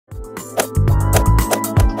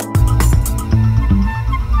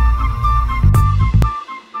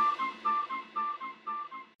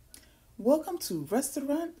to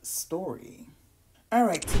Restaurant Story. All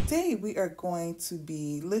right, today we are going to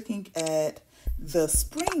be looking at the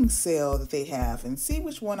spring sale that they have and see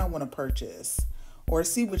which one I want to purchase or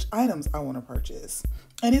see which items I want to purchase.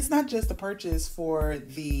 And it's not just a purchase for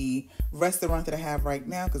the restaurant that I have right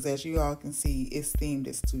now, because as you all can see, it's themed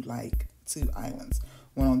as to like two islands,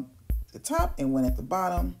 one on the top and one at the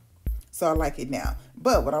bottom. So I like it now.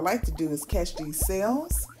 But what I like to do is catch these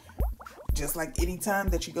sales just like any time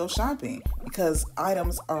that you go shopping, because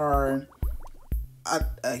items are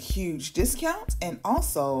a huge discount, and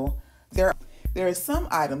also there are some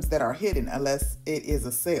items that are hidden unless it is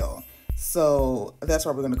a sale. So that's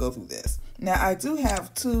why we're going to go through this. Now I do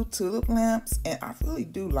have 2 tulip lamps and I really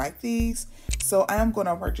do like these, so I am going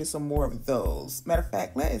to purchase some more of those. Matter of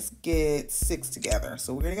fact, let's get 6 together.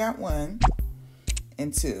 So we already got 1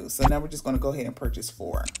 and 2, so now we're just going to go ahead and purchase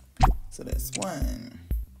 4. So that's 1,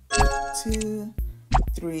 2,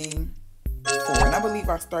 3, 4, and I believe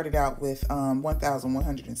I started out with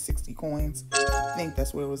 1,160 coins. I think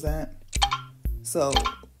that's where it was at. So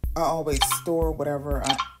I always store whatever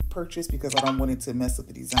I purchase because I don't want it to mess up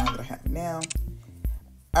the design that I have now.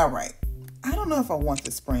 All right, I don't know if I want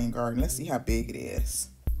the spring garden. Let's see how big it is.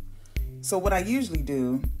 So what I usually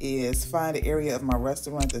do is find an area of my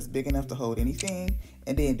restaurant that's big enough to hold anything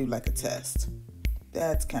and then do like a test.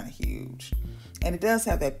 That's kind of huge. And it does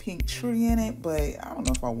have that pink tree in it, but I don't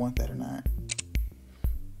know if I want that or not.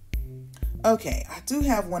 Okay, I do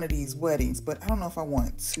have one of these weddings, but I don't know if I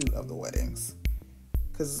want 2 of the weddings.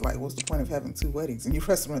 Because it's like, what's the point of having 2 weddings in your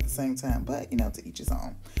restaurant at the same time? But, you know, to each his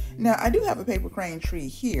own. Now, I do have a paper crane tree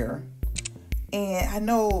here. And I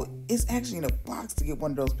know it's actually in a box to get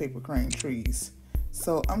one of those paper crane trees.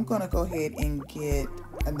 So I'm going to go ahead and get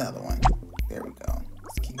another one. There we go.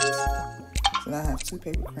 It's cute. So now I have 2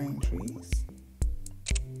 paper crane trees.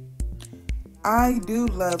 I do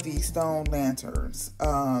love these stone lanterns.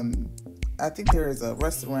 I think there is a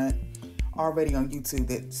restaurant already on YouTube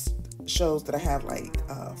that shows that I have like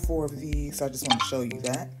 4 of these, so I just want to show you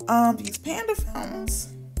that. These panda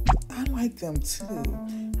fountains, I like them too.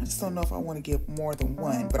 I just don't know if I want to get more than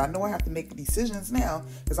 1, but I know I have to make decisions now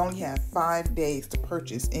because I only have 5 days to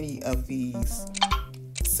purchase any of these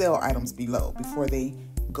sale items below before they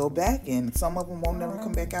go back, and some of them won't never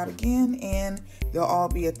come back out again, and they'll all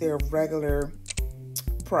be at their regular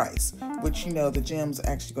price, which, you know, the gems are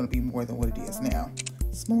actually going to be more than what it is now.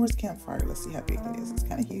 S'mores campfire, let's see how big that is. It's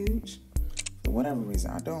kind of huge. For whatever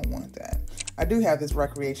reason, I don't want that. I do have this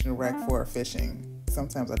recreational rack for fishing.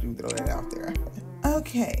 Sometimes I do throw that out there.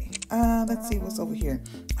 Okay, let's see what's over here.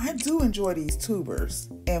 I do enjoy these tubers,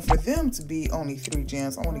 and for them to be only 3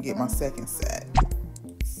 gems, I want to get my second set.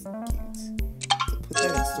 It's cute. So put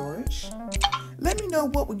that in storage. Let me know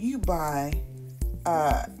what would you buy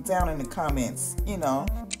down in the comments, you know,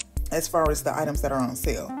 as far as the items that are on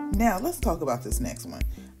sale. Now let's talk about this next one.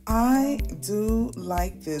 I do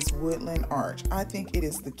like this woodland arch. I think it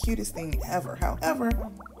is the cutest thing ever. However,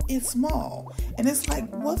 it's small, and it's like,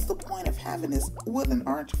 what's the point of having this woodland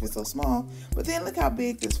arch if it's so small? But then look how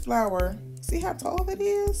big this flower, see how tall that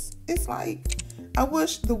is? It's like, I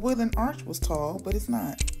wish the woodland arch was tall, but it's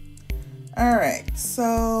not. All right,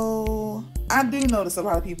 so I do notice a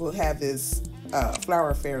lot of people have this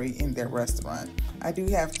flower fairy in their restaurant. I do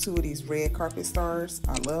have 2 of these red carpet stars.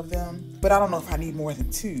 I love them, but I don't know if I need more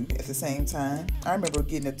than 2 at the same time. I remember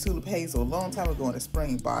getting a tulip hazel a long time ago in a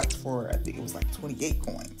spring box for, I think it was like 28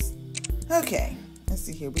 coins. Okay, let's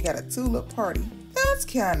see here. We got a tulip party. That's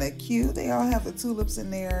kind of cute. They all have the tulips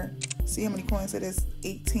in there. See how many coins it is?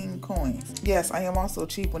 18 coins. Yes, I am also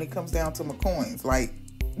cheap when it comes down to my coins. Like,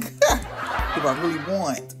 if I really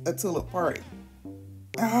want a tulip party.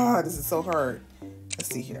 Ah, this is so hard.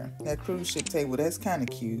 Let's see here. That cruise ship table, that's kind of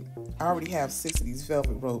cute. I already have 6 of these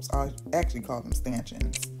velvet ropes. I actually call them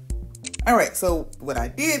stanchions. All right, so what I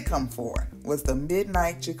did come for was the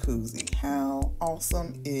midnight jacuzzi. How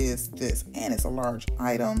awesome is this? And it's a large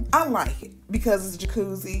item. I like it because it's a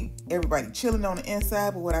jacuzzi. Everybody chilling on the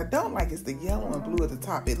inside, but what I don't like is the yellow and blue at the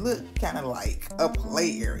top. It looked kind of like a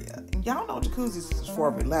play area. And y'all know jacuzzis is for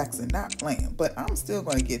relaxing, not playing. But I'm still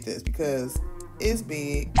going to get this because it's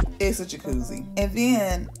big. It's a jacuzzi. And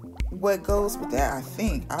then what goes with that, I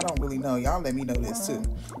think, I don't really know, y'all let me know this too,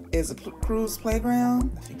 is a cruise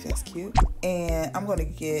playground. I think that's cute. And I'm going to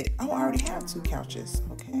get, oh, I already have 2 couches.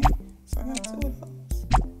 Okay, so I got 2 of those.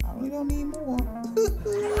 I really don't need more.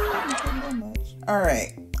 Not much. All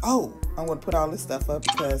right. Oh, I'm going to put all this stuff up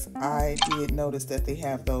because I did notice that they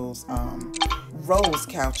have those rose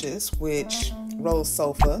couches, which rose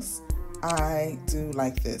sofas. I do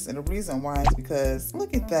like this. And the reason why is because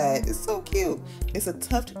look at that. It's so cute. It's a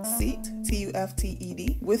tufted seat,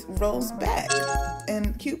 Tufted, with rose back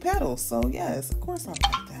and cute petals. So yes, of course I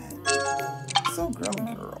like that. So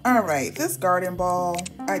girly girl. All right, this garden ball,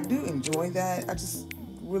 I do enjoy that. I just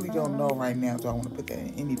really don't know right now do I want to put that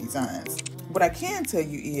in any designs. What I can tell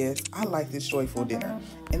you is I like this joyful dinner,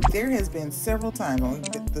 and there has been several times, only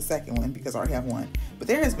the second one because I already have one, but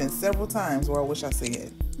there has been several times where I wish I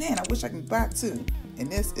said, man, I wish I could buy two,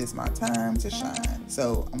 and this is my time to shine.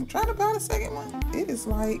 So I'm trying to buy the second one. It is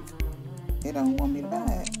like it don't want me to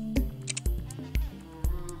buy it.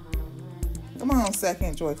 Come on,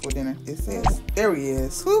 second joyful dinner. It says, there he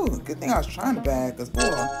is. Whew, good thing I was trying to buy it, because boy,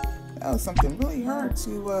 that was something really hard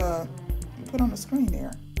to put on the screen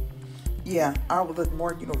there. Yeah, I would look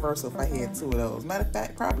more universal if I had two of those. Matter of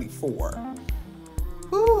fact, probably four.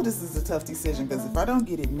 Ooh, this is a tough decision because if I don't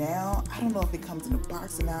get it now, I don't know if it comes in a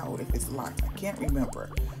box now or if it's locked. I can't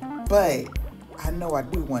remember. But I know I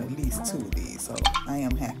do want at least two of these, so I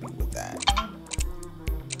am happy with that.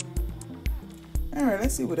 All right,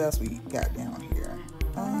 let's see what else we got down here.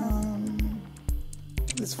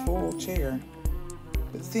 This floral chair.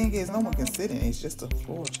 But the thing is, no one can sit in it. It's just a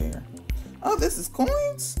floral chair. Oh, this is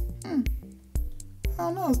coins? I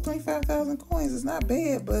don't know. It's 25,000 coins. It's not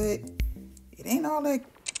bad, but it ain't all that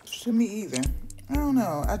to me either. I don't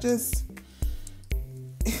know. I just...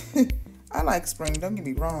 I like spring. Don't get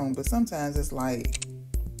me wrong. But sometimes it's like...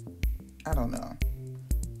 I don't know.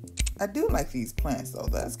 I do like these plants, though.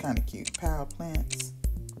 That's kind of cute. Power plants.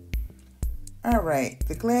 All right.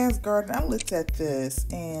 The glass garden. I looked at this,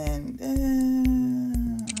 and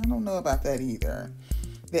I don't know about that either.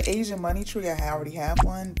 The Asian money tree, I already have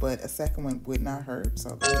one, but a second one would not hurt.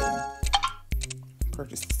 So go ahead and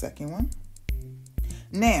purchase the second one.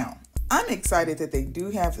 Now, I'm excited that they do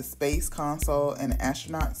have the space console and the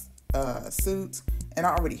astronaut suit, and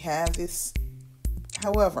I already have this.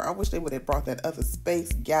 However, I wish they would have brought that other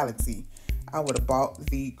space galaxy. I would have bought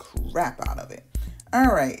the crap out of it. All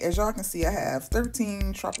right, as y'all can see, I have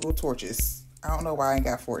 13 tropical torches. I don't know why I ain't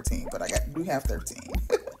got 14, but I do have 13.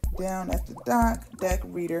 Down at the dock, deck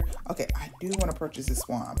reader. Okay, I do want to purchase this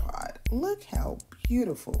swan pod. Look how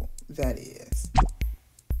beautiful that is.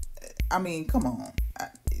 I mean, come on.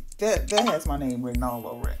 That has my name written all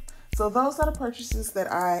over it. So those are the purchases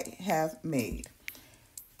that I have made.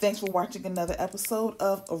 Thanks for watching another episode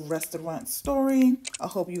of A Restaurant Story. I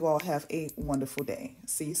hope you all have a wonderful day.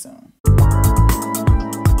 See you soon.